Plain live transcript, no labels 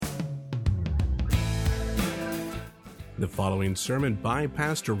The following sermon by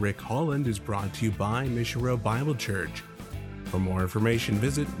Pastor Rick Holland is brought to you by Mission Road Bible Church. For more information,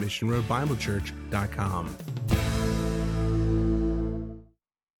 visit missionroadbiblechurch.com.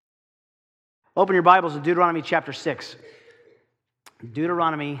 Open your Bibles to Deuteronomy chapter 6.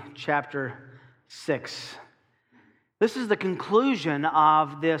 Deuteronomy chapter 6. This is the conclusion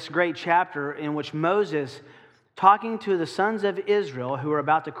of this great chapter in which Moses, talking to the sons of Israel who are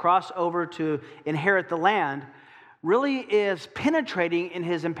about to cross over to inherit the land, really is penetrating in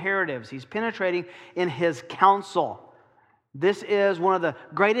his imperatives. He's penetrating in his counsel. This is one of the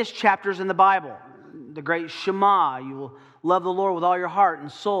greatest chapters in the Bible, the great Shema. You will love the Lord with all your heart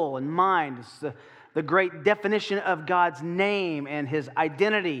and soul and mind. It's the great definition of God's name and His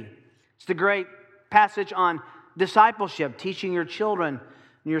identity. It's the great passage on discipleship, teaching your children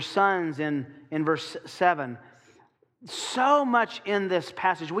and your sons in verse 7. So much in this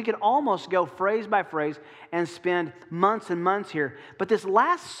passage. We could almost go phrase by phrase and spend months and months here. But this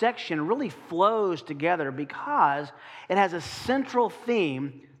last section really flows together because it has a central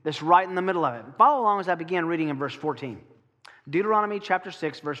theme that's right in the middle of it. Follow along as I begin reading in verse 14. Deuteronomy chapter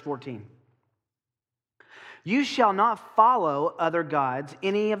 6, verse 14. You shall not follow other gods,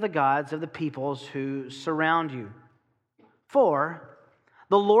 any of the gods of the peoples who surround you. For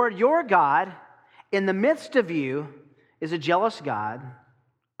the Lord your God in the midst of you is a jealous God.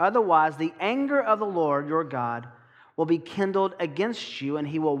 Otherwise, the anger of the Lord your God will be kindled against you, and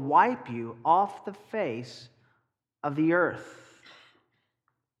He will wipe you off the face of the earth.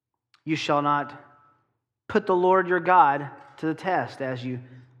 You shall not put the Lord your God to the test as you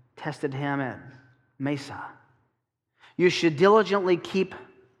tested Him at Mesa. You should diligently keep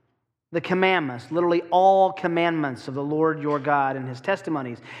the commandments, literally all commandments of the Lord your God and His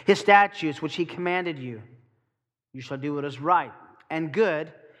testimonies, His statutes which He commanded you. You shall do what is right and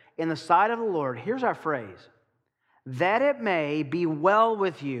good in the sight of the Lord. Here's our phrase. That it may be well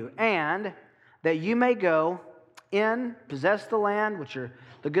with you, and that you may go in, possess the land,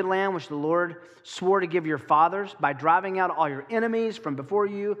 the good land which the Lord swore to give your fathers, by driving out all your enemies from before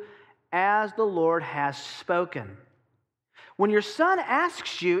you, as the Lord has spoken. When your son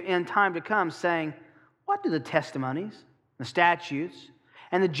asks you in time to come, saying, what do the testimonies, the statutes,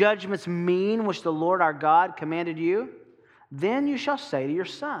 and the judgments mean which the Lord our God commanded you? Then you shall say to your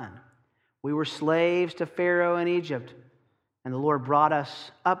son, we were slaves to Pharaoh in Egypt, and the Lord brought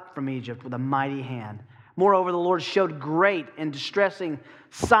us up from Egypt with a mighty hand. Moreover, the Lord showed great and distressing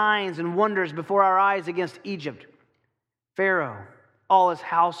signs and wonders before our eyes against Egypt. Pharaoh, all his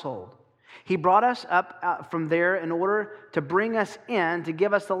household. He brought us up from there in order to bring us in, to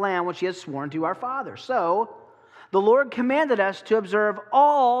give us the land which He has sworn to our fathers. So the Lord commanded us to observe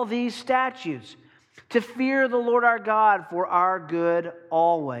all these statutes, to fear the Lord our God for our good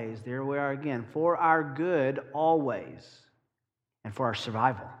always. There we are again, for our good always, and for our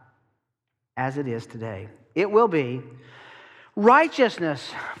survival, as it is today. It will be righteousness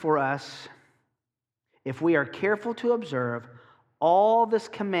for us if we are careful to observe all this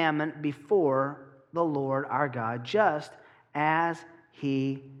commandment before the Lord our God, just as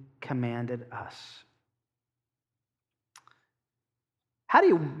He commanded us. How do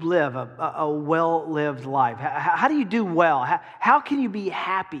you live a well-lived life? How do you do well? How can you be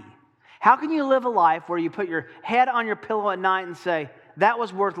happy? How can you live a life where you put your head on your pillow at night and say, that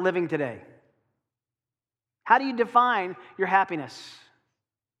was worth living today? How do you define your happiness?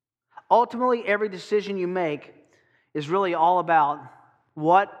 Ultimately, every decision you make is really all about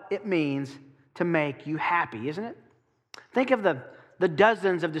what it means to make you happy, isn't it? Think of the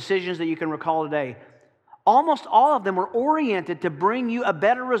dozens of decisions that you can recall today. Almost all of them were oriented to bring you a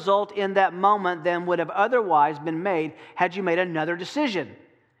better result in that moment than would have otherwise been made had you made another decision.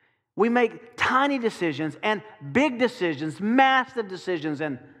 We make tiny decisions and big decisions, massive decisions,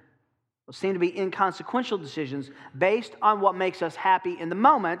 and what seem to be inconsequential decisions based on what makes us happy in the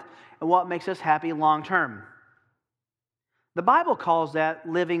moment and what makes us happy long term. The Bible calls that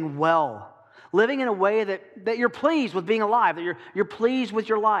living well, living in a way that you're pleased with being alive, that you're pleased with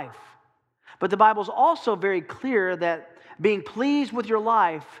your life. But the Bible's also very clear that being pleased with your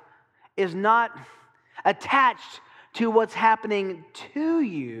life is not attached to what's happening to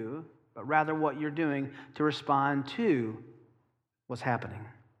you, but rather what you're doing to respond to what's happening.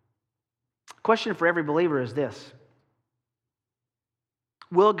 Question for every believer is this.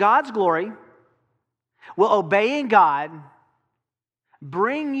 Will God's glory, will obeying God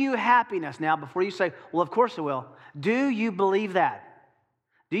bring you happiness? Now, before you say, well, of course it will, do you believe that?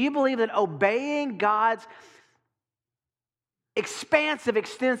 Do you believe that obeying God's expansive,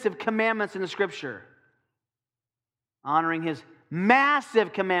 extensive commandments in the Scripture, honoring His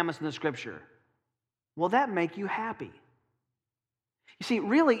massive commandments in the Scripture, will that make you happy? You see,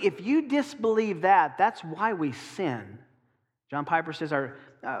 really, if you disbelieve that, that's why we sin. John Piper says our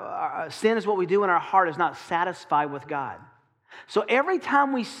sin is what we do when our heart is not satisfied with God. So every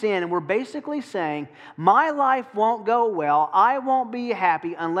time we sin, we're basically saying, my life won't go well, I won't be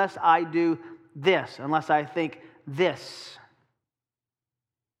happy unless I do this, unless I think this.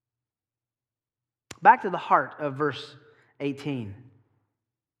 Back to the heart of verse 18.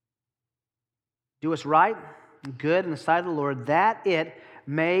 Do what's right and good in the sight of the Lord, that it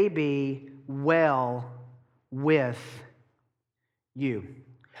may be well with you.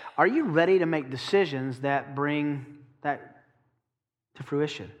 Are you ready to make decisions that bring that to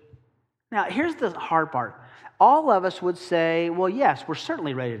fruition? Now, here's the hard part. All of us would say, well, yes, we're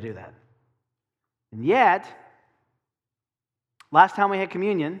certainly ready to do that. And yet, last time we had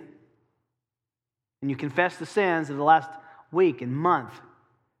communion, and you confessed the sins of the last week and month,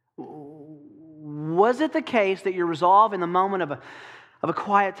 was it the case that your resolve in the moment of a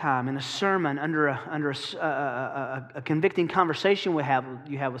quiet time, in a sermon, under a convicting conversation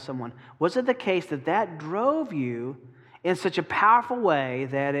you have with someone, was it the case that drove you in such a powerful way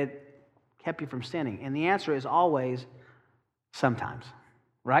that it kept you from sinning? And the answer is always sometimes,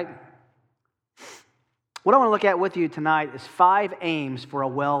 right? What I want to look at with you tonight is 5 aims for a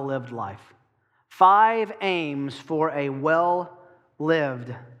well-lived life. 5 aims for a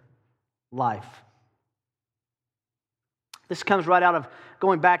well-lived life. This comes right out of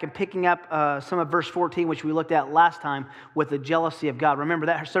going back and picking up some of verse 14, which we looked at last time with the jealousy of God. Remember,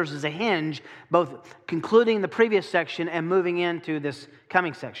 that serves as a hinge, both concluding the previous section and moving into this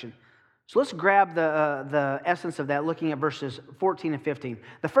coming section. So let's grab the essence of that, looking at verses 14 and 15.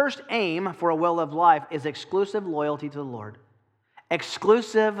 The first aim for a well-lived life is exclusive loyalty to the Lord.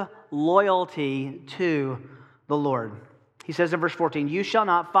 Exclusive loyalty to the Lord. He says in verse 14, you shall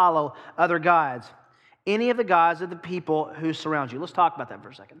not follow other gods, any of the gods of the people who surround you. Let's talk about that for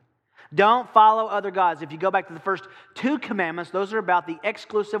a second. Don't follow other gods. If you go back to the first 2 commandments, those are about the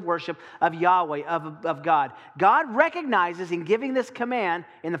exclusive worship of Yahweh, of God. God recognizes in giving this command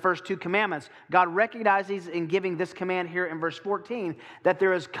in the first 2 commandments, God recognizes in giving this command here in verse 14, that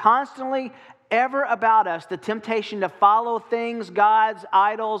there is constantly ever about us the temptation to follow things, gods,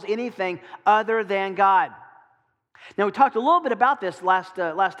 idols, anything other than God. Now, we talked a little bit about this last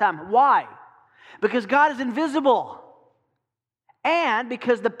time. Why? Because God is invisible. And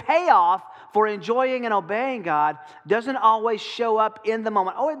because the payoff for enjoying and obeying God doesn't always show up in the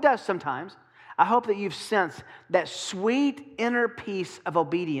moment. Oh, it does sometimes. I hope that you've sensed that sweet inner peace of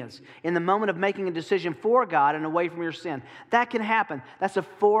obedience in the moment of making a decision for God and away from your sin. That can happen. That's a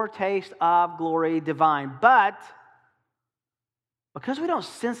foretaste of glory divine. But because we don't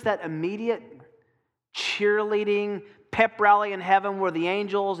sense that immediate cheerleading pep rally in heaven where the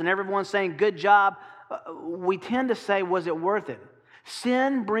angels and everyone's saying, good job, we tend to say, was it worth it?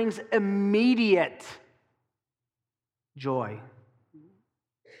 Sin brings immediate joy.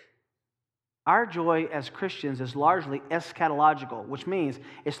 Our joy as Christians is largely eschatological, which means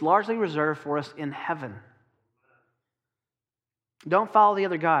it's largely reserved for us in heaven. Don't follow the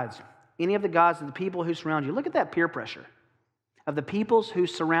other gods, any of the gods of the people who surround you. Look at that peer pressure of the peoples who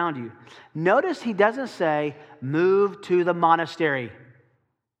surround you. Notice he doesn't say, move to the monastery.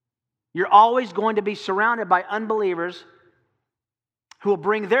 You're always going to be surrounded by unbelievers who will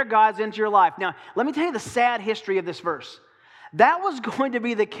bring their gods into your life. Now, let me tell you the sad history of this verse. That was going to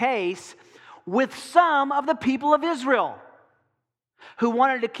be the case with some of the people of Israel who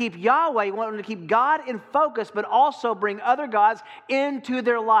wanted to keep Yahweh, wanted to keep God in focus, but also bring other gods into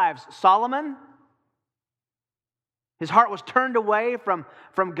their lives. Solomon, his heart was turned away from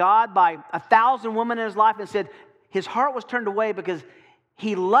God by 1,000 women in his life, and said his heart was turned away because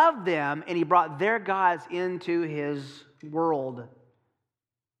he loved them and he brought their gods into his world.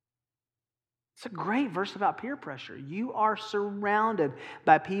 It's a great verse about peer pressure. You are surrounded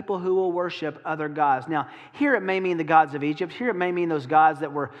by people who will worship other gods. Now, here it may mean the gods of Egypt. Here it may mean those gods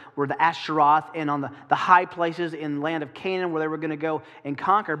that were the Asheroth and on the high places in the land of Canaan where they were going to go and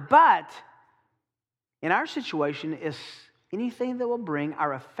conquer. But in our situation, is anything that will bring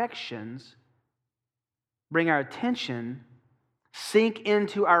our affections, bring our attention, sink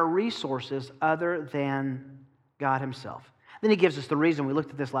into our resources other than God himself. Then he gives us the reason. We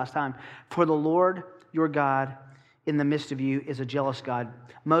looked at this last time. For the Lord your God in the midst of you is a jealous God.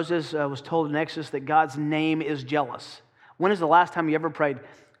 Moses was told in Exodus that God's name is jealous. When is the last time you ever prayed,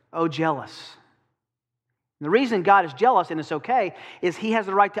 oh, jealous? And the reason God is jealous, and it's okay, is he has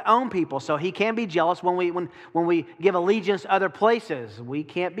the right to own people. So he can be jealous when we give allegiance to other places. We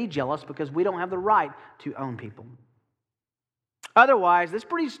can't be jealous because we don't have the right to own people. Otherwise, this is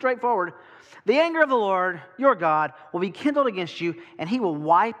pretty straightforward. The anger of the Lord, your God, will be kindled against you, and he will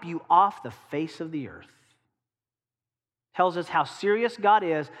wipe you off the face of the earth. Tells us how serious God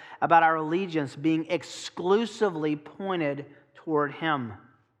is about our allegiance being exclusively pointed toward him.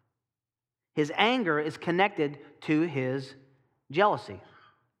 His anger is connected to his jealousy.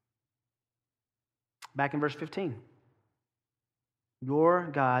 Back in verse 15. Your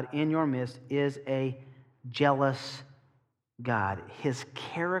God in your midst is a jealous God. His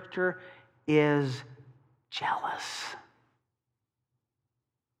character is jealous.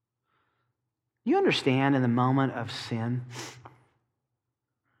 You understand in the moment of sin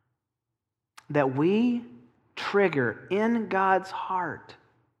that we trigger in God's heart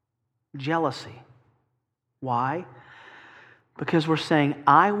jealousy. Why? Because we're saying,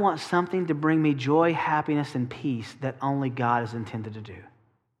 I want something to bring me joy, happiness, and peace that only God is intended to do.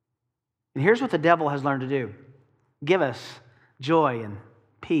 And here's what the devil has learned to do. Give us joy and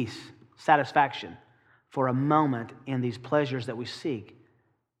peace, satisfaction for a moment in these pleasures that we seek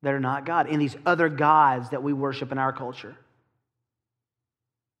that are not God, in these other gods that we worship in our culture.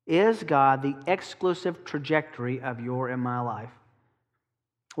 Is God the exclusive trajectory of your and my life?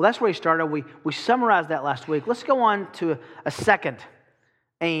 Well, that's where he started. We summarized that last week. Let's go on to a second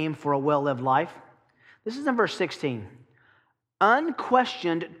aim for a well-lived life. This is in verse 16.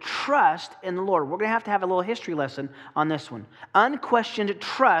 Unquestioned trust in the Lord. We're going to have a little history lesson on this one. Unquestioned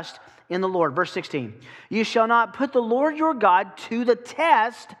trust in the Lord. Verse 16. You shall not put the Lord your God to the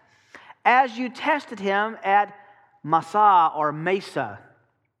test as you tested him at Massah or Mesa.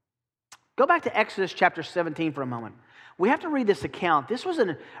 Go back to Exodus chapter 17 for a moment. We have to read this account. This was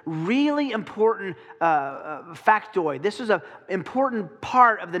a really important factoid. This is an important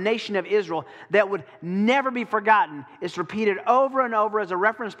part of the nation of Israel that would never be forgotten. It's repeated over and over as a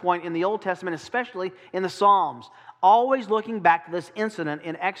reference point in the Old Testament, especially in the Psalms. Always looking back to this incident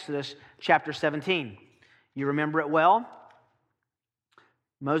in Exodus chapter 17. You remember it well.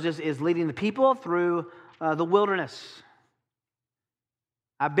 Moses is leading the people through the wilderness.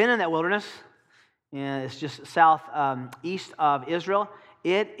 I've been in that wilderness. And it's just southeast of Israel.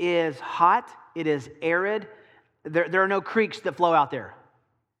 It is hot. It is arid. There are no creeks that flow out there.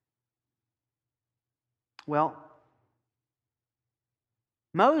 Well,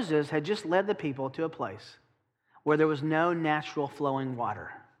 Moses had just led the people to a place where there was no natural flowing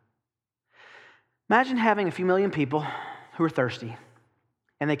water. Imagine having a few million people who are thirsty.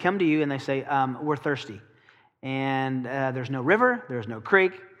 And they come to you and they say, we're thirsty. And there's no river. There's no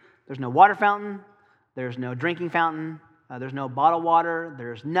creek. There's no water fountain. There's no drinking fountain. There's no bottled water.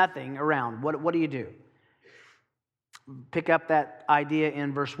 There's nothing around. What do you do? Pick up that idea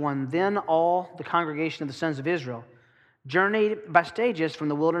in verse 1. Then all the congregation of the sons of Israel journeyed by stages from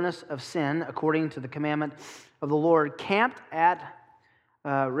the wilderness of Sin, according to the commandment of the Lord, camped at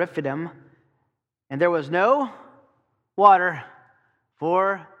Rephidim, and there was no water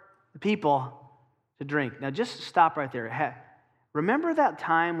for the people to drink. Now just stop right there. Remember that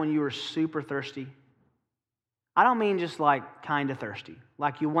time when you were super thirsty? I don't mean just like kind of thirsty,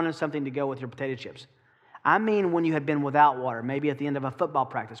 like you wanted something to go with your potato chips. I mean when you had been without water, maybe at the end of a football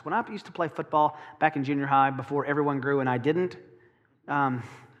practice. When I used to play football back in junior high before everyone grew and I didn't,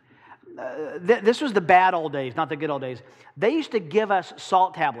 this was the bad old days, not the good old days. They used to give us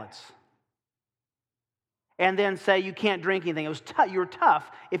salt tablets and then say you can't drink anything. It was you were tough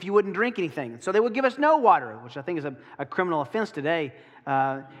if you wouldn't drink anything. So they would give us no water, which I think is a criminal offense today.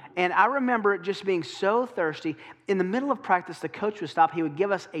 And I remember just being so thirsty. In the middle of practice, the coach would stop. He would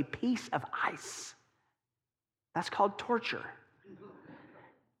give us a piece of ice. That's called torture.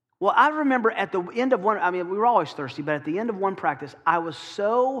 Well, I remember at the end of we were always thirsty, but at the end of one practice, I was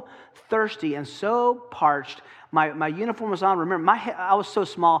so thirsty and so parched. My uniform was on. Remember, I was so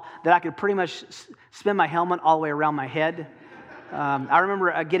small that I could pretty much spin my helmet all the way around my head. I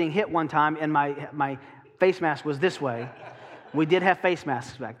remember getting hit one time, and my face mask was this way. We did have face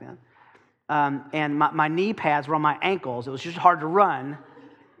masks back then. And my knee pads were on my ankles. It was just hard to run.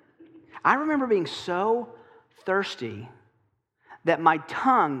 I remember being so thirsty that my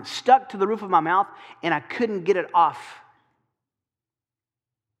tongue stuck to the roof of my mouth and I couldn't get it off.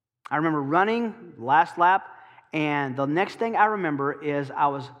 I remember running last lap, and the next thing I remember is I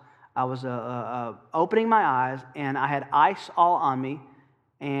was opening my eyes and I had ice all on me,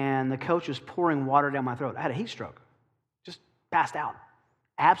 and the coach was pouring water down my throat. I had a heat stroke. Just passed out.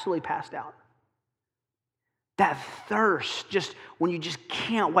 Absolutely passed out. That thirst, just when you just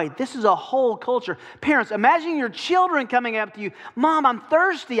can't wait. This is a whole culture. Parents, imagine your children coming up to you. Mom, I'm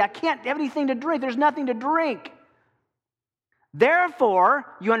thirsty. I can't have anything to drink. There's nothing to drink. Therefore,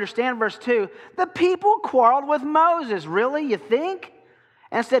 you understand verse 2, the people quarreled with Moses. Really, you think?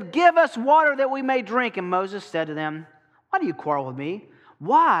 And said, give us water that we may drink. And Moses said to them, why do you quarrel with me?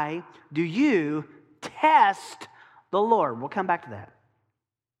 Why do you test the Lord? We'll come back to that.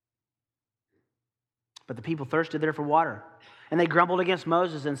 But the people thirsted there for water. And they grumbled against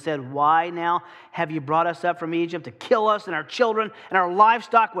Moses and said, why now have you brought us up from Egypt to kill us and our children and our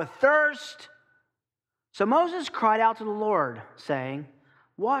livestock with thirst? So Moses cried out to the Lord, saying,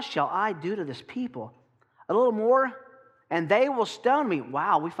 what shall I do to this people? A little more, and they will stone me.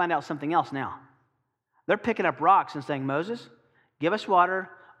 Wow, we find out something else now. They're picking up rocks and saying, Moses, give us water,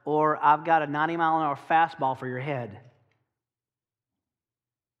 or I've got a 90-mile-an-hour fastball for your head.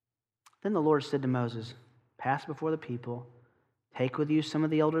 Then the Lord said to Moses, pass before the people, take with you some of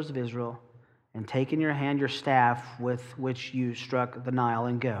the elders of Israel, and take in your hand your staff with which you struck the Nile,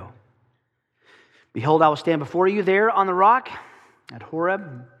 and go. Behold, I will stand before you there on the rock at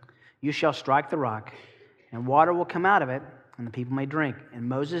Horeb. You shall strike the rock, and water will come out of it, and the people may drink. And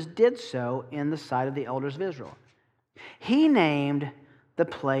Moses did so in the sight of the elders of Israel. He named the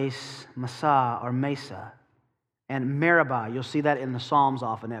place Massah or Mesa, and Meribah. You'll see that in the Psalms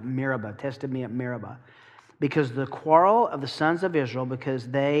often, at Meribah. Tested me at Meribah. Because the quarrel of the sons of Israel, because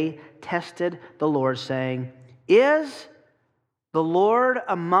they tested the Lord, saying, is the Lord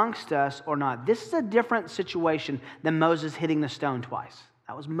amongst us or not? This is a different situation than Moses hitting the stone twice.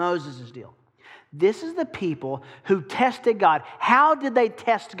 That was Moses' deal. This is the people who tested God. How did they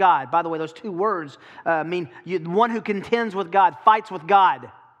test God? By the way, those two words mean one who contends with God, fights with God.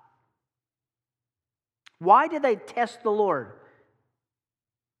 Why did they test the Lord?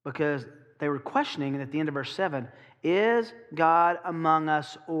 Because they were questioning, and at the end of verse 7, is God among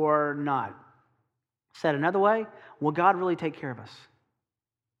us or not? Said another way, will God really take care of us?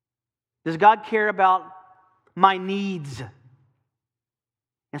 Does God care about my needs?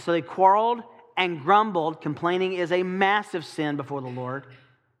 And so they quarreled and grumbled. Complaining is a massive sin before the Lord.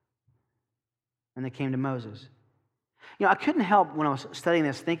 And they came to Moses. You know, I couldn't help when I was studying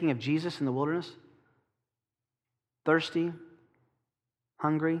this thinking of Jesus in the wilderness. Thirsty,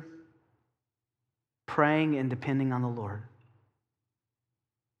 hungry, praying and depending on the Lord.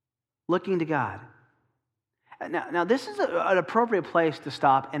 Looking to God. Now this is an appropriate place to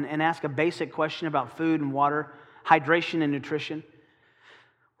stop and ask a basic question about food and water, hydration and nutrition.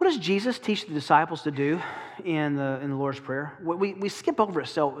 What does Jesus teach the disciples to do in the Lord's Prayer? We skip over it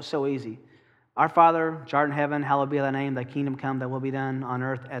so easy. Our Father, which art in heaven, hallowed be thy name, thy kingdom come, thy will be done on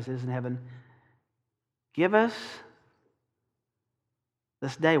earth as it is in heaven. Give us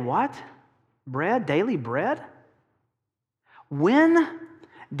this day what? Bread, daily bread? When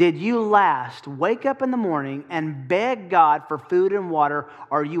did you last wake up in the morning and beg God for food and water,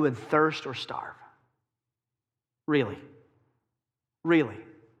 or you would thirst or starve? Really? Really?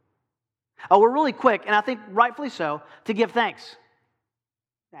 Oh, we're really quick, and I think rightfully so, to give thanks.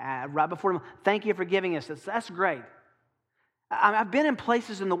 Right before them, thank you for giving us this. That's great. I've been in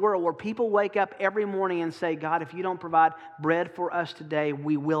places in the world where people wake up every morning and say, God, if you don't provide bread for us today,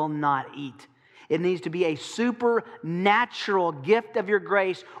 we will not eat. It needs to be a supernatural gift of your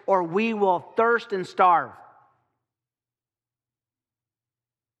grace, or we will thirst and starve.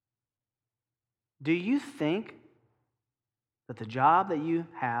 Do you think that the job that you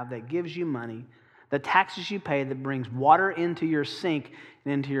have that gives you money, the taxes you pay that brings water into your sink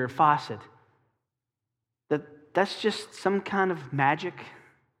and into your faucet, that's just some kind of magic?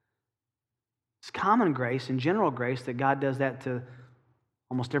 It's common grace and general grace that God does that to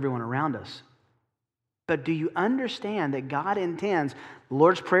almost everyone around us. But do you understand that God intends, the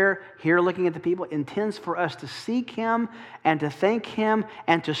Lord's Prayer, here looking at the people, intends for us to seek Him and to thank Him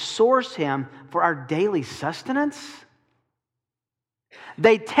and to source Him for our daily sustenance?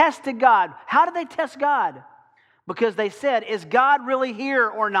 They tested God. How did they test God? Because they said, is God really here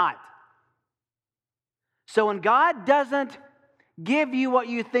or not? So when God doesn't give you what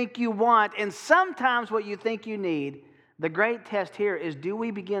you think you want and sometimes what you think you need, the great test here is, do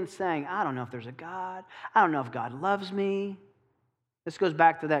we begin saying, I don't know if there's a God. I don't know if God loves me. This goes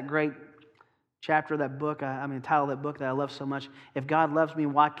back to that great chapter of that book, the title of that book that I love so much. If God loves me,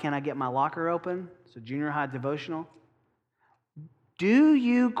 why can't I get my locker open? It's a junior high devotional. Do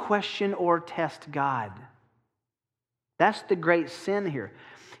you question or test God? That's the great sin here.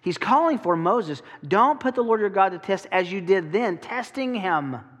 He's calling for Moses, don't put the Lord your God to test as you did then, testing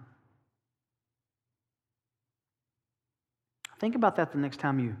Him. Think about that the next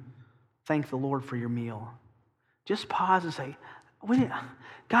time you thank the Lord for your meal. Just pause and say,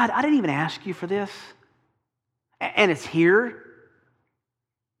 God, I didn't even ask you for this. And it's here.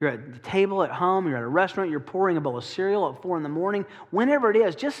 You're at the table at home, you're at a restaurant, you're pouring a bowl of cereal at 4 a.m, whenever it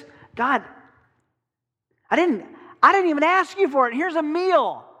is, just, God, I didn't even ask you for it. Here's a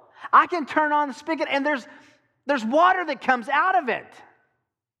meal. I can turn on the spigot and there's water that comes out of it.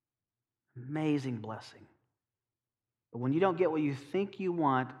 Amazing blessing. But when you don't get what you think you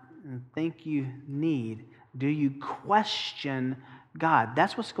want and think you need, do you question God?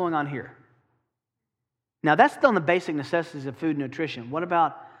 That's what's going on here. Now, that's still on the basic necessities of food and nutrition. What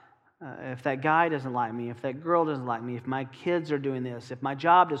about if that guy doesn't like me, if that girl doesn't like me, if my kids are doing this, if my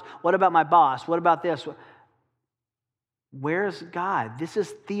job does, what about my boss? What about this? Where's God? This is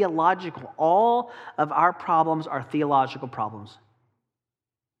theological. All of our problems are theological problems.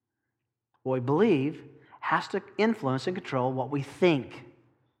 What we believe has to influence and control what we think.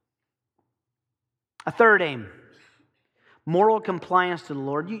 A third aim, moral compliance to the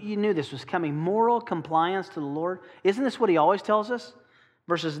Lord. You knew this was coming. Moral compliance to the Lord. Isn't this what he always tells us?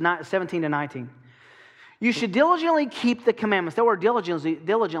 Verses 17 to 19. You should diligently keep the commandments. That word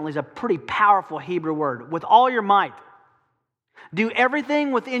diligently is a pretty powerful Hebrew word. With all your might. Do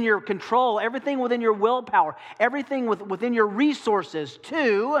everything within your control, everything within your willpower, everything within your resources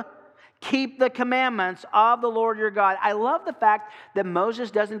to keep the commandments of the Lord your God. I love the fact that Moses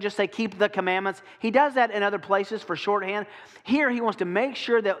doesn't just say keep the commandments. He does that in other places for shorthand. Here he wants to make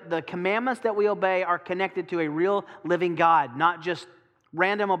sure that the commandments that we obey are connected to a real living God, not just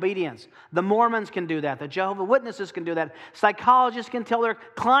random obedience. The Mormons can do that. The Jehovah's Witnesses can do that. Psychologists can tell their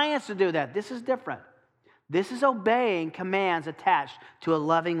clients to do that. This is different. This is obeying commands attached to a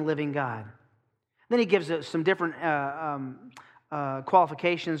loving, living God. Then he gives us some different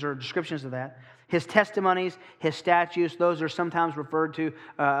qualifications or descriptions of that. His testimonies, his statutes, those are sometimes referred to,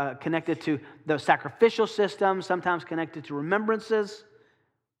 connected to the sacrificial system, sometimes connected to remembrances,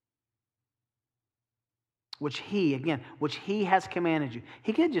 which he has commanded you.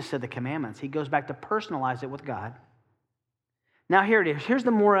 He could have just said the commandments. He goes back to personalize it with God. Now here it is. Here's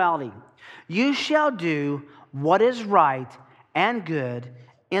the morality. You shall do what is right and good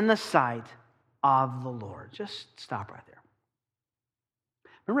in the sight of the Lord. Just stop right there.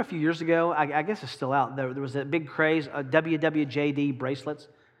 Remember a few years ago, I guess it's still out, there was that big craze of WWJD bracelets.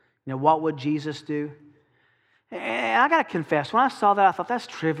 You know, what would Jesus do? And I got to confess, when I saw that, I thought, that's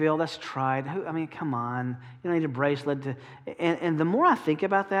trivial, that's tried. I mean, come on. You don't need a bracelet. And the more I think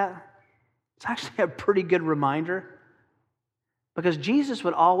about that, it's actually a pretty good reminder. Because Jesus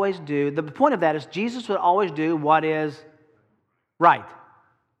would always do, the point of that is Jesus would always do what is right.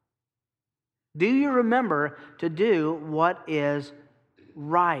 Do you remember to do what is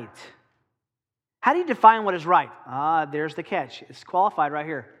right? How do you define what is right? There's the catch. It's qualified right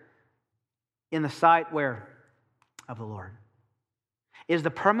here. In the sight where? Of the Lord. Is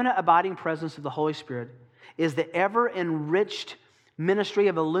the permanent abiding presence of the Holy Spirit, is the ever enriched ministry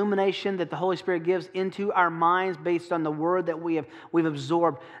of illumination that the Holy Spirit gives into our minds based on the word that we've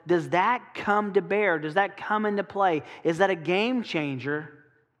absorbed. Does that come to bear? Does that come into play? Is that a game changer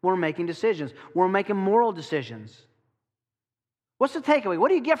when we're making decisions? When we're making moral decisions? What's the takeaway? What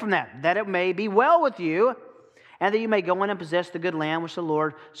do you get from that? That it may be well with you, and that you may go in and possess the good land which the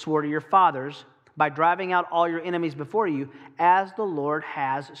Lord swore to your fathers, by driving out all your enemies before you, as the Lord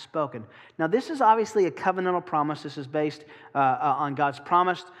has spoken. Now, this is obviously a covenantal promise. This is based on God's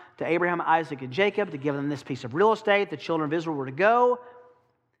promise to Abraham, Isaac, and Jacob to give them this piece of real estate. The children of Israel were to go.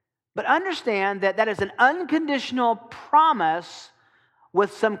 But understand that that is an unconditional promise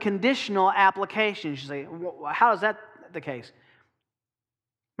with some conditional applications. You say, how is that the case?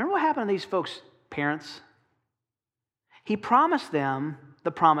 Remember what happened to these folks' parents? He promised them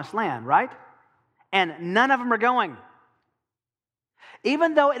the promised land, right? And none of them are going.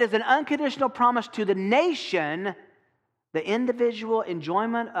 Even though it is an unconditional promise to the nation, the individual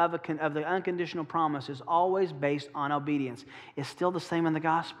enjoyment of the unconditional promise is always based on obedience. It's still the same in the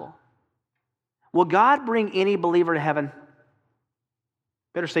gospel. Will God bring any believer to heaven?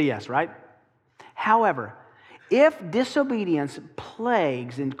 Better say yes, right? However, if disobedience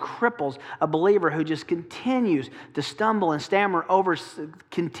plagues and cripples a believer who just continues to stumble and stammer over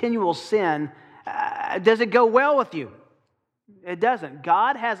continual sin, does it go well with you? It doesn't.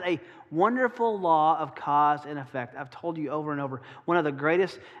 God has a wonderful law of cause and effect. I've told you over and over, one of the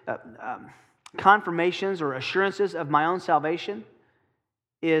greatest confirmations or assurances of my own salvation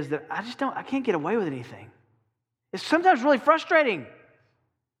is that I can't get away with anything. It's sometimes really frustrating.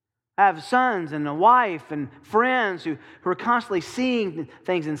 I have sons and a wife and friends who are constantly seeing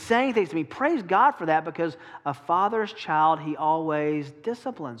things and saying things to me. Praise God for that, because a father's child, he always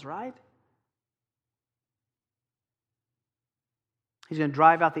disciplines, right? He's going to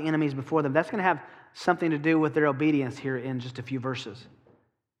drive out the enemies before them. That's going to have something to do with their obedience here in just a few verses.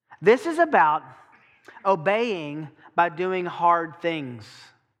 This is about obeying by doing hard things.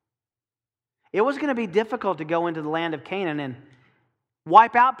 It was going to be difficult to go into the land of Canaan and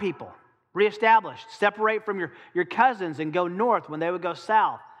wipe out people, reestablish, separate from your cousins and go north when they would go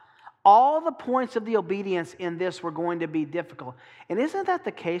south. All the points of the obedience in this were going to be difficult. And isn't that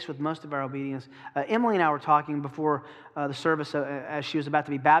the case with most of our obedience? Emily and I were talking before the service as she was about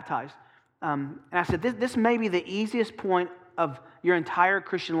to be baptized. And I said, this may be the easiest point of your entire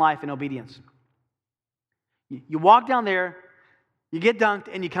Christian life in obedience. You walk down there, you get dunked,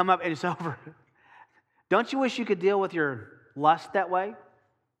 and you come up and it's over. Don't you wish you could deal with your lust that way?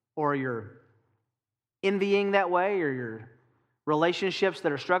 Or your envying that way? Or your relationships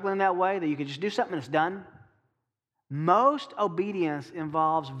that are struggling that way? That you could just do something and it's done? Most obedience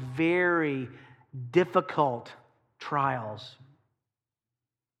involves very difficult trials.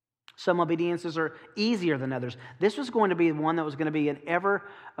 Some obediences are easier than others. This was going to be one that was going to be an ever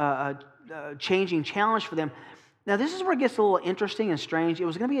changing challenge for them. Now, this is where it gets a little interesting and strange. It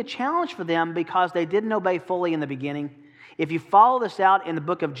was going to be a challenge for them because they didn't obey fully in the beginning. If you follow this out in the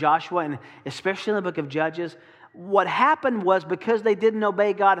book of Joshua, and especially in the book of Judges, what happened was because they didn't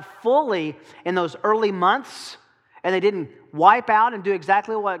obey God fully in those early months, and they didn't wipe out and do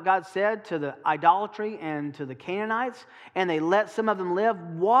exactly what God said to the idolatry and to the Canaanites, and they let some of them live,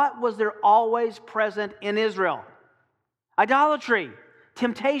 what was there always present in Israel? Idolatry,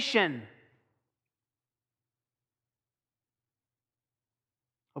 temptation.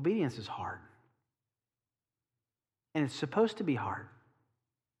 Obedience is hard. And it's supposed to be hard.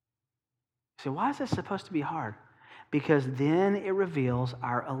 So why is it supposed to be hard? Because then it reveals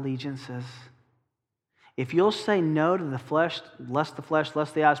our allegiances. If you'll say no to the flesh, lest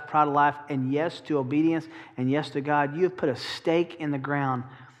the eyes, pride of life, and yes to obedience, and yes to God, you have put a stake in the ground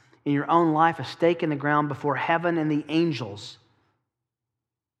in your own life, a stake in the ground before heaven and the angels.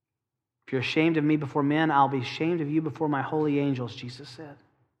 If you're ashamed of me before men, I'll be ashamed of you before my holy angels, Jesus said.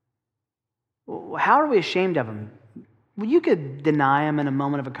 How are we ashamed of him? Well, you could deny him in a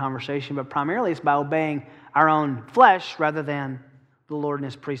moment of a conversation, but primarily it's by obeying our own flesh rather than the Lord and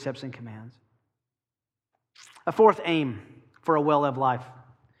his precepts and commands. A fourth aim for a well-lived life.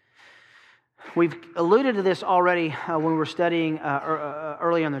 We've alluded to this already when we were studying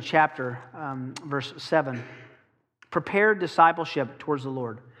earlier in the chapter, verse 7. Prepared discipleship towards the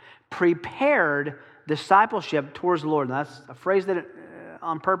Lord. Prepared discipleship towards the Lord. Now, that's a phrase that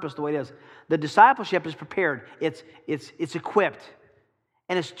on purpose the way it is. The discipleship is prepared. It's equipped.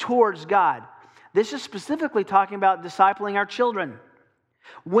 And it's towards God. This is specifically talking about discipling our children.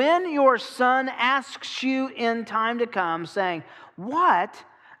 When your son asks you in time to come, saying, what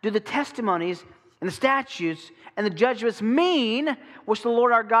do the testimonies and the statutes and the judgments mean which the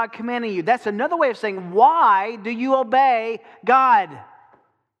Lord our God commanded you? That's another way of saying, why do you obey God?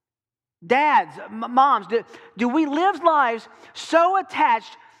 Dads, moms, do we live lives so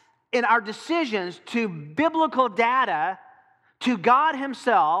attached in our decisions to biblical data, to God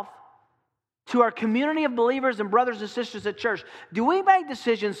himself, to our community of believers and brothers and sisters at church? Do we make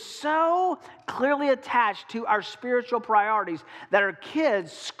decisions so clearly attached to our spiritual priorities that our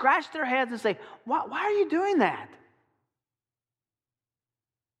kids scratch their heads and say, why are you doing that?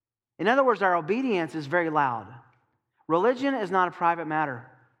 In other words, our obedience is very loud. Religion is not a private matter.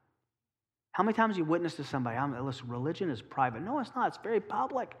 How many times have you witnessed to somebody, listen, religion is private? No, it's not. It's very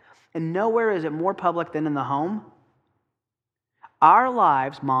public. And nowhere is it more public than in the home. Our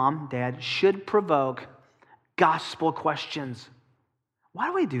lives, mom, dad, should provoke gospel questions. Why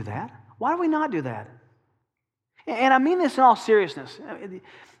do we do that? Why do we not do that? And I mean this in all seriousness.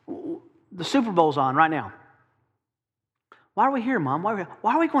 The Super Bowl's on right now. Why are we here, Mom? Why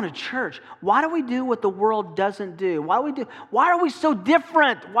are we going to church? Why do we do what the world doesn't do? Why are we so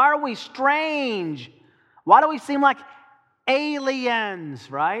different? Why are we strange? Why do we seem like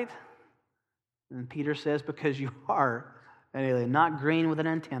aliens, right? And Peter says, because you are an alien, not green with an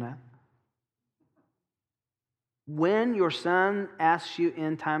antenna. When your son asks you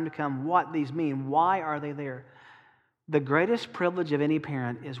in time to come what these mean, why are they there? The greatest privilege of any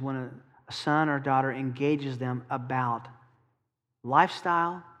parent is when a son or daughter engages them about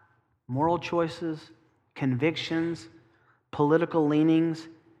lifestyle, moral choices, convictions, political leanings,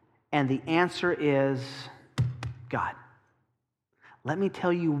 and the answer is God. Let me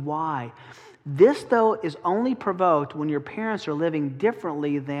tell you why. This, though, is only provoked when your parents are living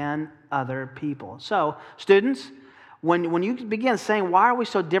differently than other people. So, students, when you begin saying, why are we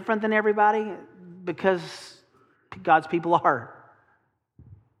so different than everybody? Because God's people are.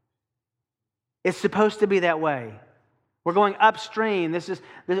 It's supposed to be that way. We're going upstream.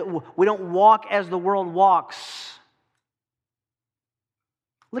 We don't walk as the world walks.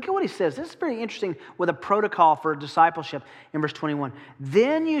 Look at what he says. This is very interesting with a protocol for discipleship in verse 21.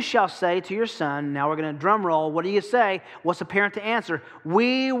 Then you shall say to your son, now we're going to drum roll. What do you say? What's a parent to answer?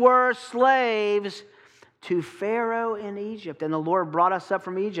 We were slaves to Pharaoh in Egypt, and the Lord brought us up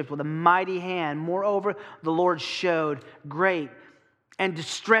from Egypt with a mighty hand. Moreover, the Lord showed great and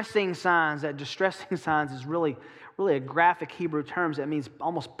distressing signs. That distressing signs is really a graphic Hebrew term that means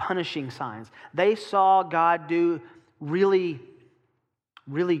almost punishing signs. They saw God do really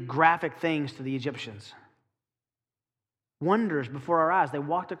graphic things to the Egyptians. Wonders before our eyes. They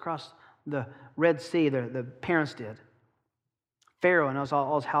walked across the Red Sea, the parents did. Pharaoh and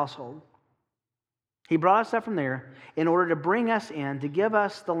all his household. He brought us up from there in order to bring us in, to give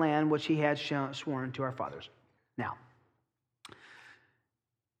us the land which he had sworn to our fathers. Now,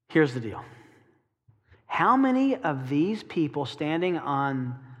 here's the deal. How many of these people standing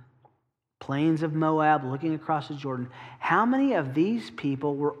on plains of Moab, looking across the Jordan, how many of these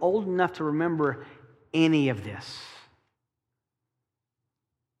people were old enough to remember any of this?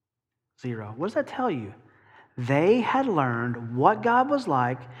 0. What does that tell you? They had learned what God was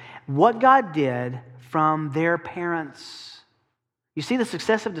like, what God did from their parents. You see the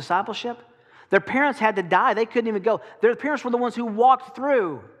success of discipleship? Their parents had to die. They couldn't even go. Their parents were the ones who walked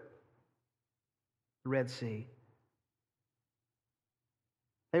through the Red Sea.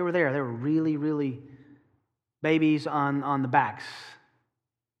 They were there. They were really babies on the backs.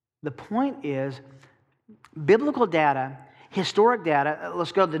 The point is, biblical data, historic data,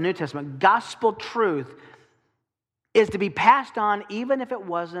 let's go to the New Testament, gospel truth is to be passed on even if it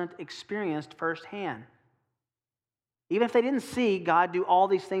wasn't experienced firsthand. Even if they didn't see God do all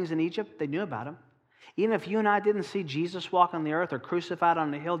these things in Egypt, they knew about him. Even if you and I didn't see Jesus walk on the earth or crucified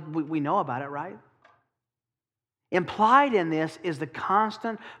on the hill, we know about it, right? Implied in this is the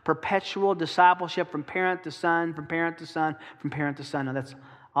constant, perpetual discipleship from parent to son, from parent to son, from parent to son. Now that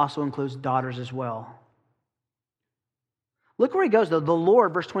also includes daughters as well. Look where he goes, though. The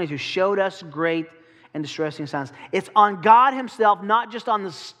Lord, verse 22, showed us great and distressing signs. It's on God himself, not just on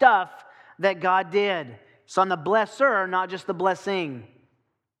the stuff that God did. It's on the blesser, not just the blessing.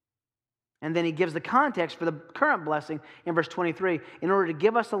 And then he gives the context for the current blessing in verse 23, in order to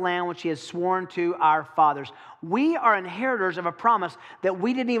give us the land which he has sworn to our fathers. We are inheritors of a promise that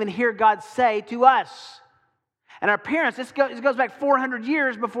we didn't even hear God say to us. And our parents, this goes back 400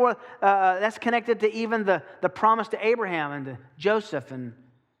 years before that's connected to even the promise to Abraham and to Joseph and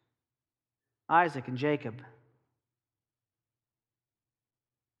Isaac and Jacob.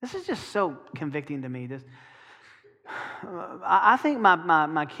 This is just so convicting to me. I think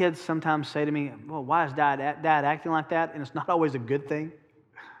my kids sometimes say to me, well, why is dad acting like that? And it's not always a good thing.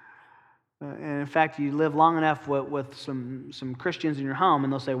 And in fact, you live long enough with some Christians in your home,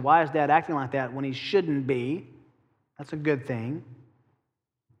 and they'll say, why is dad acting like that when he shouldn't be? That's a good thing.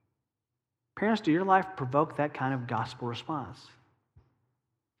 Parents, do your life provoke that kind of gospel response?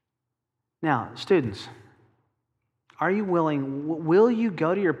 Now, students, are you will you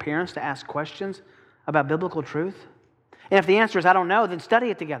go to your parents to ask questions about biblical truth? And if the answer is, I don't know, then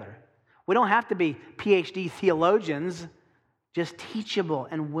study it together. We don't have to be PhD theologians, just teachable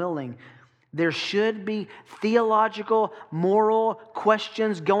and willing. There should be theological, moral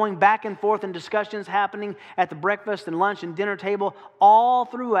questions going back and forth and discussions happening at the breakfast and lunch and dinner table all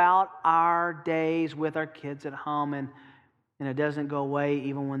throughout our days with our kids at home. And it doesn't go away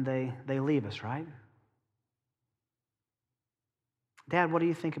even when they leave us, right? Dad, what do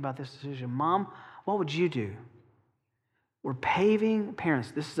you think about this decision? Mom, what would you do? We're paving,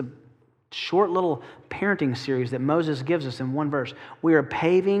 parents, this is a short little parenting series that Moses gives us in one verse. We are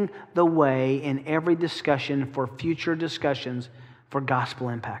paving the way in every discussion for future discussions for gospel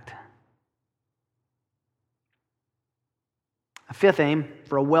impact. A fifth aim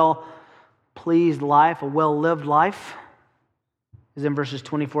for a well-pleased life, a well-lived life, is in verses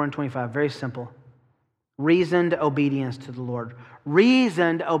 24 and 25. Very simple. Reasoned obedience to the Lord.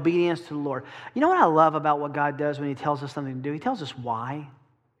 Reasoned obedience to the Lord. You know what I love about what God does when he tells us something to do? He tells us why.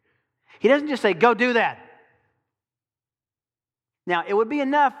 He doesn't just say, go do that. Now, it would be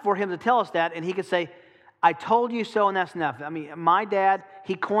enough for him to tell us that, and he could say, I told you so, and that's enough. I mean, my dad,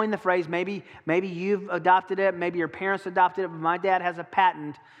 he coined the phrase, maybe you've adopted it, maybe your parents adopted it, but my dad has a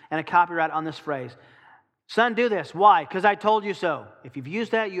patent and a copyright on this phrase. Son, do this. Why? Because I told you so. If you've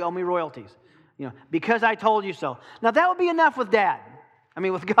used that, you owe me royalties. Because I told you so. Now, that would be enough with Dad. I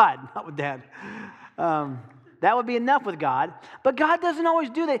mean, with God, not with Dad. That would be enough with God. But God doesn't always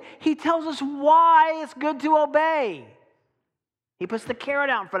do that. He tells us why it's good to obey. He puts the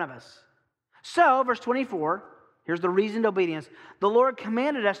carrot out in front of us. So, verse 24, here's the reasoned obedience. The Lord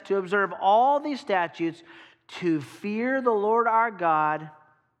commanded us to observe all these statutes, to fear the Lord our God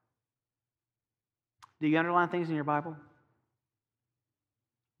Do you underline things in your Bible?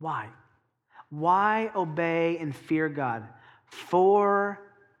 Why? Why obey and fear God? For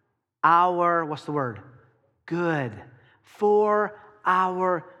our, what's the word? Good. For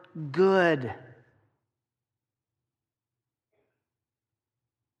our good.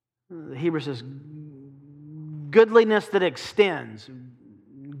 The Hebrew says, goodliness that extends,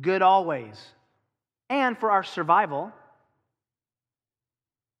 good always, and for our survival,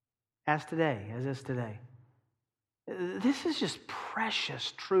 as is today. This is just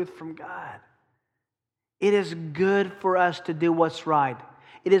precious truth from God. It is good for us to do what's right.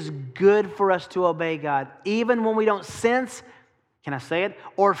 It is good for us to obey God, even when we don't sense, can I say it,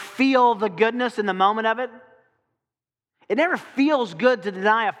 or feel the goodness in the moment of it. It never feels good to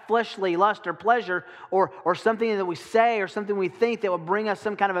deny a fleshly lust or pleasure or something that we say or something we think that will bring us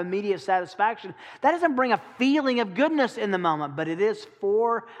some kind of immediate satisfaction. That doesn't bring a feeling of goodness in the moment, but it is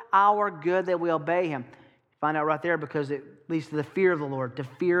for our good that we obey Him. Find out right there because it leads to the fear of the Lord, to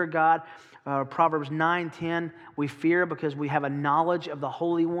fear God. Proverbs 9:10, we fear because we have a knowledge of the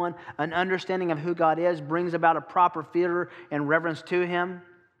Holy One, an understanding of who God is, brings about a proper fear and reverence to Him.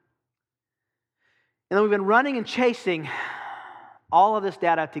 And then we've been running and chasing all of this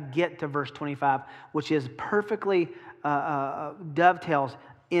data to get to verse 25, which is perfectly dovetails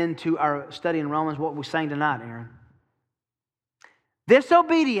into our study in Romans, what we sang tonight, Aaron. This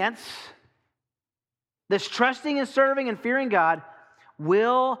obedience, this trusting and serving and fearing God,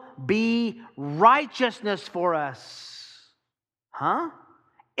 will be righteousness for us.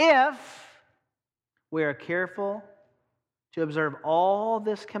 If we are careful to observe all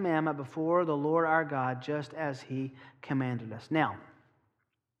this commandment before the Lord our God, just as He commanded us. Now,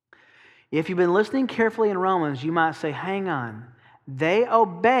 if you've been listening carefully in Romans, you might say, hang on. They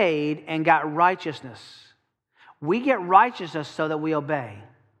obeyed and got righteousness. We get righteousness so that we obey.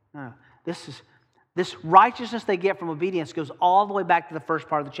 No, this righteousness they get from obedience goes all the way back to the first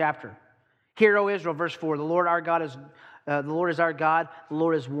part of the chapter. Hear, O Israel, verse 4, the Lord our God is the Lord is our God, the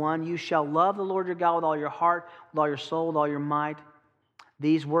Lord is one. You shall love the Lord your God with all your heart, with all your soul, with all your might.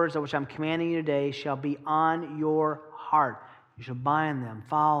 These words which I'm commanding you today shall be on your heart. You shall bind them,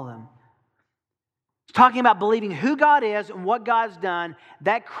 follow them. It's talking about believing who God is and what God's done.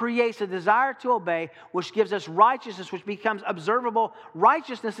 That creates a desire to obey, which gives us righteousness, which becomes observable.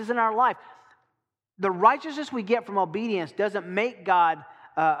 Righteousness is in our life. The righteousness we get from obedience doesn't make God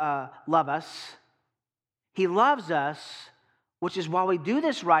love us. He loves us, which is why we do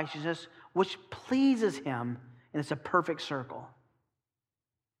this righteousness, which pleases Him, and it's a perfect circle.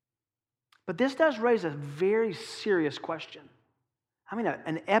 But this does raise a very serious question. I mean,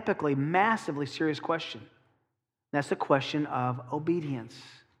 an epically, massively serious question. That's the question of obedience.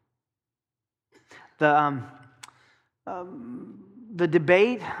 The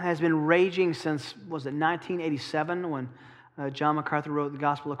debate has been raging since, 1987 when John MacArthur wrote The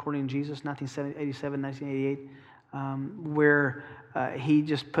Gospel According to Jesus, 1987, 1988, where he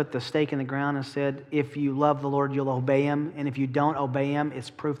just put the stake in the ground and said, if you love the Lord, you'll obey Him, and if you don't obey Him,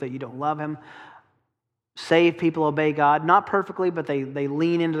 it's proof that you don't love Him. Saved people obey God, not perfectly, but they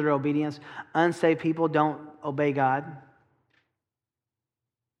lean into their obedience. Unsaved people don't obey God.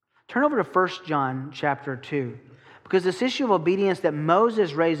 Turn over to 1 John chapter 2, because this issue of obedience that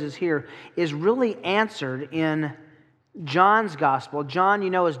Moses raises here is really answered in John's gospel. John,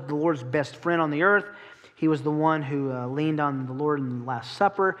 is the Lord's best friend on the earth. He was the one who leaned on the Lord in the Last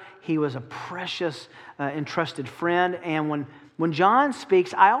Supper. He was a precious, entrusted friend. And when John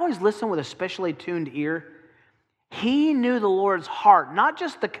speaks, I always listen with a specially tuned ear. He knew the Lord's heart, not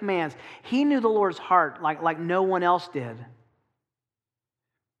just the commands. He knew the Lord's heart like no one else did.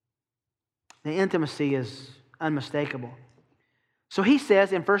 The intimacy is unmistakable. So he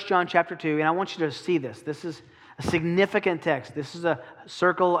says in 1 John chapter 2, and I want you to see this. This is a significant text. This is a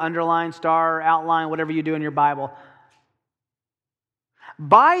circle, underline, star, outline, whatever you do in your Bible.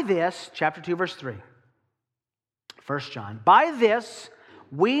 By this, chapter 2, verse 3, 1 John, by this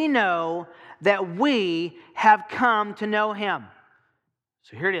we know that we have come to know Him.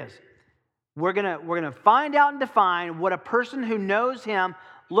 So here it is. We're gonna find out and define what a person who knows Him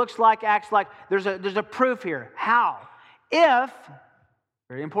looks like, acts like. There's a proof here. How? If,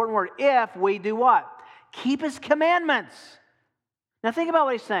 very important word, if we do what? Keep His commandments. Now think about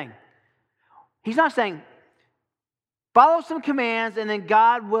what he's saying. He's not saying, follow some commands and then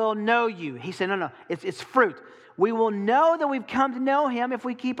God will know you. He said, no, it's fruit. We will know that we've come to know Him if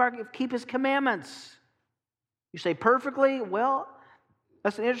we keep His commandments. You say perfectly? Well,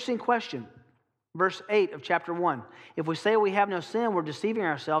 that's an interesting question. Verse 8 of chapter 1. If we say we have no sin, we're deceiving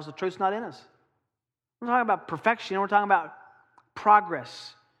ourselves. The truth's not in us. We're talking about perfection. We're talking about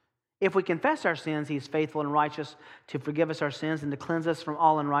progress. If we confess our sins, He is faithful and righteous to forgive us our sins and to cleanse us from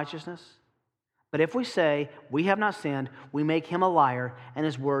all unrighteousness. But if we say we have not sinned, we make Him a liar, and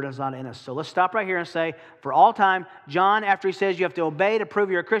His word is not in us. So let's stop right here and say, for all time, John, after he says you have to obey to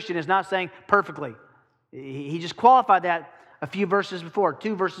prove you're a Christian, is not saying perfectly. He just qualified that a few verses before,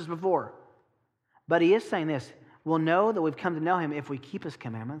 2 verses before. But he is saying this: we'll know that we've come to know Him if we keep His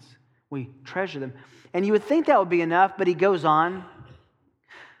commandments, we treasure them. And you would think that would be enough, but he goes on.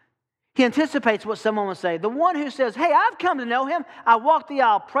 He anticipates what someone will say. The one who says, hey, I've come to know Him. I walked the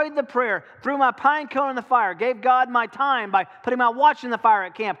aisle, prayed the prayer, threw my pine cone in the fire, gave God my time by putting my watch in the fire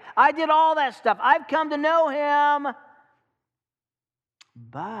at camp. I did all that stuff. I've come to know Him.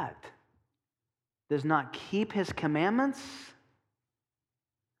 But does not keep His commandments.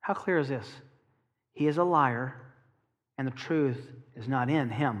 How clear is this? He is a liar, and the truth is not in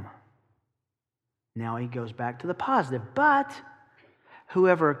him. Now he goes back to the positive. But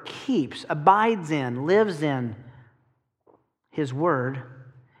whoever keeps, abides in, lives in His word,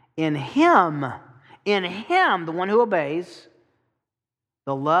 in Him, the one who obeys,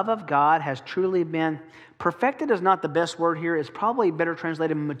 the love of God has truly been perfected. Is not the best word here. It's probably better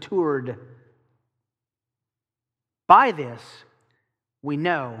translated matured. By this, we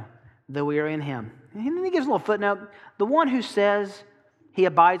know that we are in Him. And then he gives a little footnote. The one who says he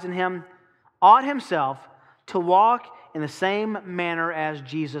abides in Him ought himself to walk in the same manner as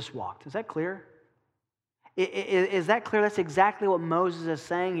Jesus walked. Is that clear? Is that clear? That's exactly what Moses is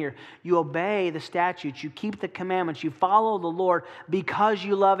saying here. You obey the statutes, you keep the commandments, you follow the Lord because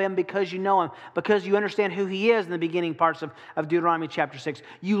you love Him, because you know Him, because you understand who He is in the beginning parts of Deuteronomy chapter 6.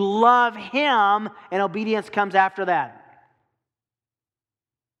 You love Him, and obedience comes after that.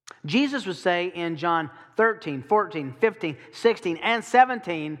 Jesus would say in John 13, 14, 15, 16, and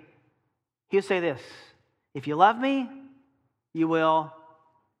 17, He would say this: if you love me, you will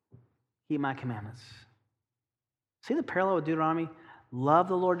keep my commandments. See the parallel with Deuteronomy? Love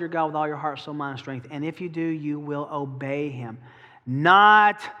the Lord your God with all your heart, soul, mind, and strength. And if you do, you will obey Him.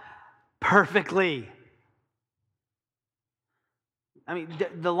 Not perfectly. I mean,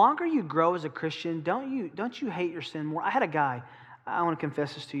 the longer you grow as a Christian, don't you hate your sin more? I had a guy, I want to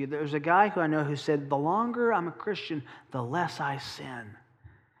confess this to you. There's a guy who I know who said, the longer I'm a Christian, the less I sin.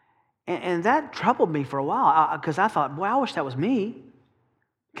 And that troubled me for a while because I thought, boy, I wish that was me.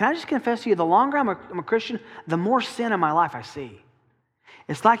 Can I just confess to you, the longer I'm a Christian, the more sin in my life I see.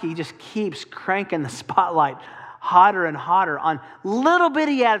 It's like He just keeps cranking the spotlight hotter and hotter on little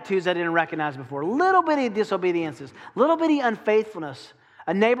bitty attitudes I didn't recognize before, little bitty disobediences, little bitty unfaithfulness,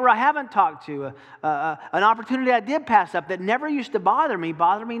 a neighbor I haven't talked to, an opportunity I did pass up that never used to bother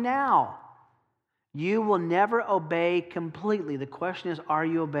me now. You will never obey completely. The question is, are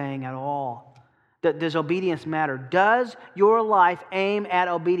you obeying at all? Does obedience matter? Does your life aim at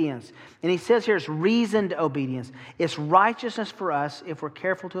obedience? And he says here it's reasoned obedience. It's righteousness for us if we're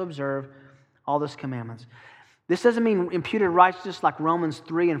careful to observe all those commandments. This doesn't mean imputed righteousness like Romans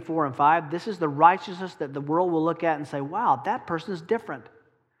 3 and 4 and 5. This is the righteousness that the world will look at and say, wow, that person is different.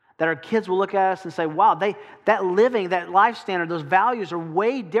 That our kids will look at us and say, wow, that living, that life standard, those values are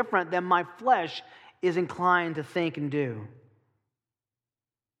way different than my flesh is inclined to think and do.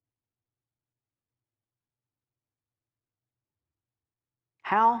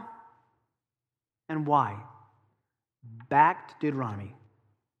 How and why? Back to Deuteronomy.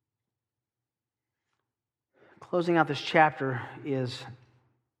 Closing out this chapter is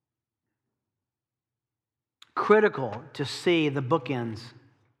critical to see the bookends.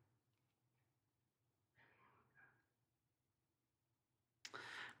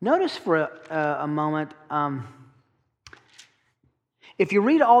 Notice for a moment, if you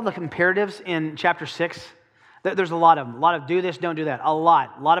read all the imperatives in chapter 6, there's a lot of them. A lot of do this, don't do that. A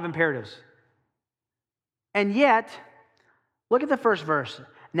lot of imperatives. And yet, look at the first verse.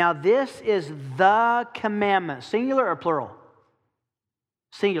 Now this is the commandment. Singular or plural?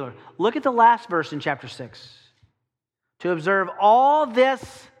 Singular. Look at the last verse in chapter 6. To observe all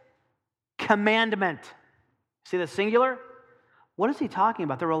this commandment. See the singular? What is he talking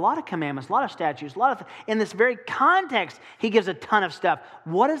about? There were a lot of commandments, a lot of statutes, in this very context, he gives a ton of stuff.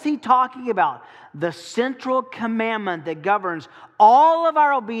 What is he talking about? The central commandment that governs all of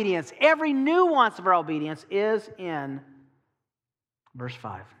our obedience, every nuance of our obedience, is in verse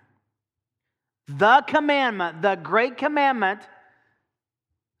 5. The commandment, the great commandment,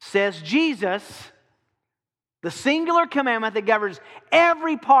 says Jesus, the singular commandment that governs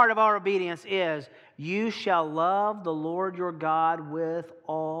every part of our obedience is, you shall love the Lord your God with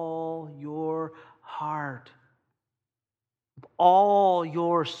all your heart, with all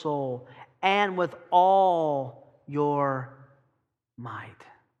your soul, and with all your might.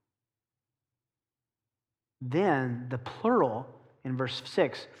 then the plural in verse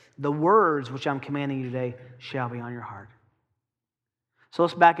 6, the words which I'm commanding you today shall be on your heart. So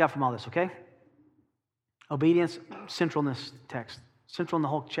let's back up from all this, okay? Obedience, central in this text, central in the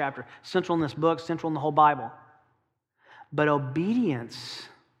whole chapter, central in this book, central in the whole Bible. But obedience,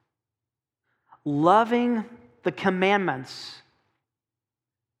 loving the commandments,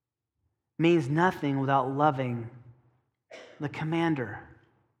 means nothing without loving the commander.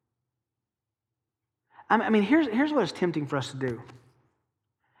 I mean, here's what is tempting for us to do.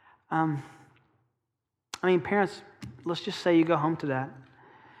 Parents, let's just say you go home to that,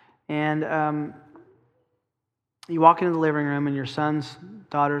 and you walk into the living room, and your sons,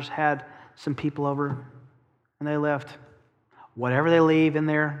 daughters had some people over, and they left whatever they leave in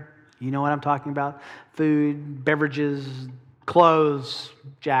there. You know what I'm talking about. Food, beverages, clothes,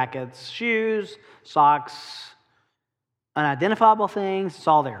 jackets, shoes, socks, unidentifiable things. It's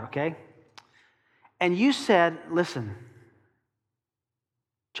all there, okay? And you said, listen,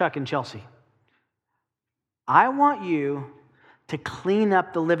 Chuck and Chelsea, I want you to clean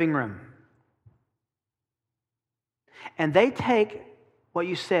up the living room. And they take what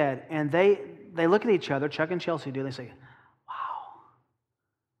you said, and they look at each other, Chuck and Chelsea do, and they say, wow,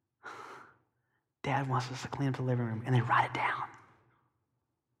 Dad wants us to clean up the living room. And they write it down.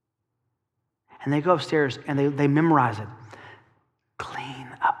 And they go upstairs, and they memorize it. Clean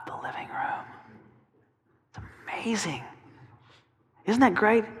up the living room. It's amazing. Isn't that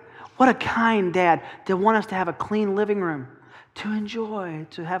great? What a kind dad to want us to have a clean living room, to enjoy,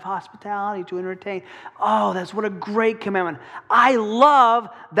 to have hospitality, to entertain. Oh, that's what a great commandment. I love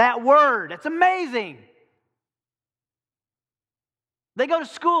that word. It's amazing. They go to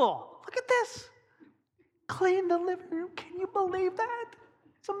school. Look at this. Clean the living room. Can you believe that?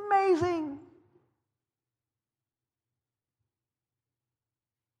 It's amazing.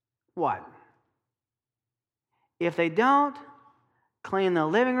 What? If they don't clean the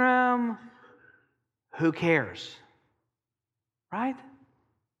living room, who cares? Right?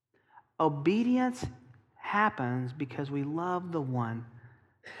 Obedience happens because we love the one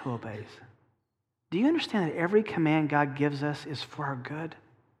who obeys. Do you understand that every command God gives us is for our good?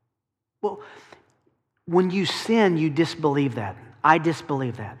 Well, when you sin, you disbelieve that. I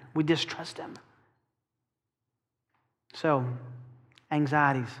disbelieve that. We distrust Him. So,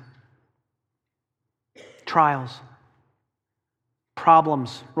 anxieties, trials,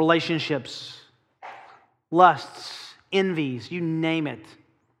 problems, relationships, lusts, envies, you name it.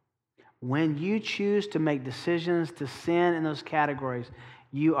 When you choose to make decisions to sin in those categories,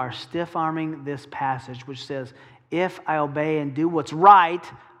 you are stiff-arming this passage, which says, if I obey and do what's right,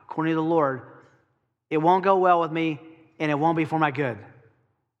 according to the Lord, it won't go well with me, and it won't be for my good.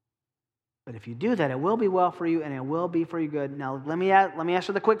 But if you do that, it will be well for you, and it will be for your good. Now, let me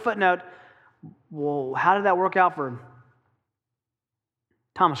answer the quick footnote. Well, how did that work out for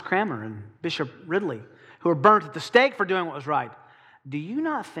Thomas Cranmer and Bishop Ridley, who were burnt at the stake for doing what was right? Do you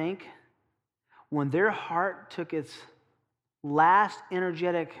not think when their heart took its last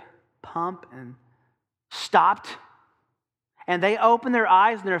energetic pump and stopped, and they opened their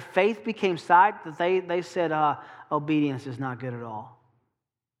eyes and their faith became sight, that they said, obedience is not good at all?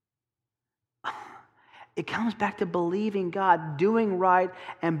 It comes back to believing God. Doing right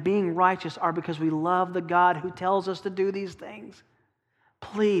and being righteous are because we love the God who tells us to do these things.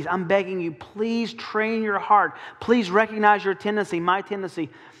 Please, I'm begging you, please train your heart. Please recognize your tendency, my tendency,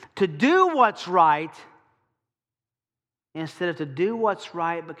 to do what's right instead of to do what's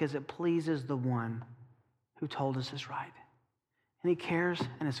right because it pleases the one who told us it's right. And He cares,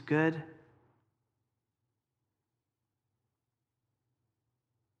 and it's good.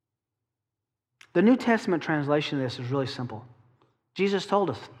 The New Testament translation of this is really simple. Jesus told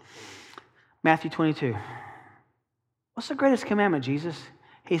us, Matthew 22. What's the greatest commandment, Jesus?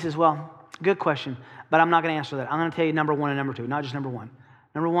 He says, well, good question, but I'm not going to answer that. I'm going to tell you number one and number two, not just number one.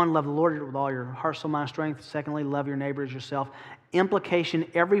 Number one, love the Lord with all your heart, soul, mind, strength. Secondly, love your neighbor as yourself. Implication,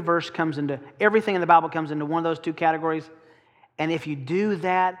 every verse comes into, everything in the Bible comes into one of those two categories. And if you do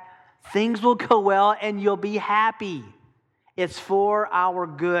that, things will go well and you'll be happy. It's for our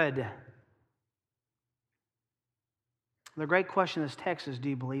good. The great question in this text is, do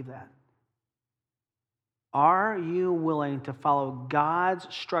you believe that? Are you willing to follow God's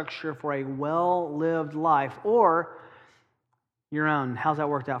structure for a well-lived life or your own? How's that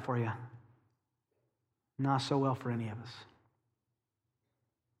worked out for you? Not so well for any of us.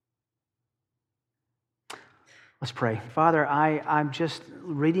 Let's pray. Father, I'm just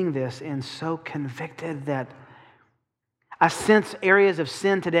reading this and so convicted that I sense areas of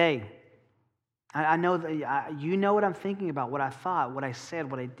sin today. I know that you know what I'm thinking about, what I thought, what I said,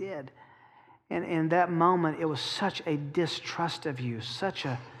 what I did. And in that moment, it was such a distrust of you, such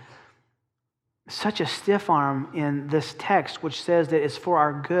a stiff arm in this text, which says that it's for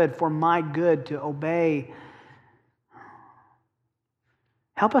our good, for my good to obey.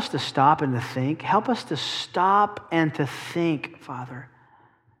 Help us to stop and to think. Help us to stop and to think, Father,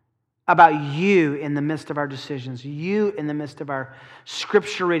 about you in the midst of our decisions, you in the midst of our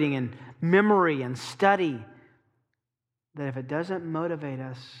scripture reading and memory and study, that if it doesn't motivate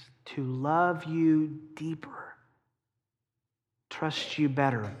us to love you deeper, trust you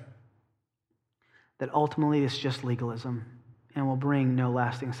better, that ultimately it's just legalism and will bring no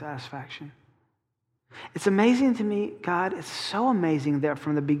lasting satisfaction. It's amazing to me, God, it's so amazing that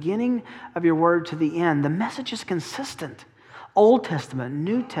from the beginning of your word to the end, the message is consistent. Old Testament,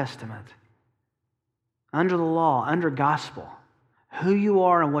 New Testament, under the law, under gospel, who you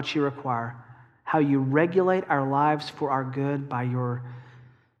are and what you require, how you regulate our lives for our good by your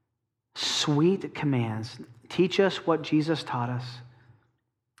sweet commands. Teach us what Jesus taught us.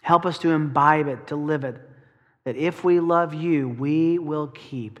 Help us to imbibe it, to live it, that if we love you, we will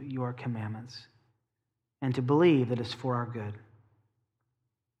keep your commandments, and to believe that it's for our good.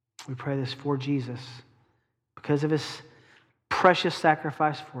 We pray this for Jesus, because of his precious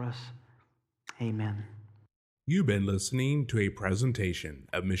sacrifice for us. Amen. You've been listening to a presentation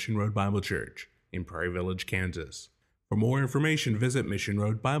of Mission Road Bible Church in Prairie Village, Kansas. For more information, visit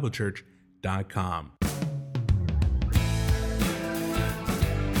missionroadbiblechurch.com.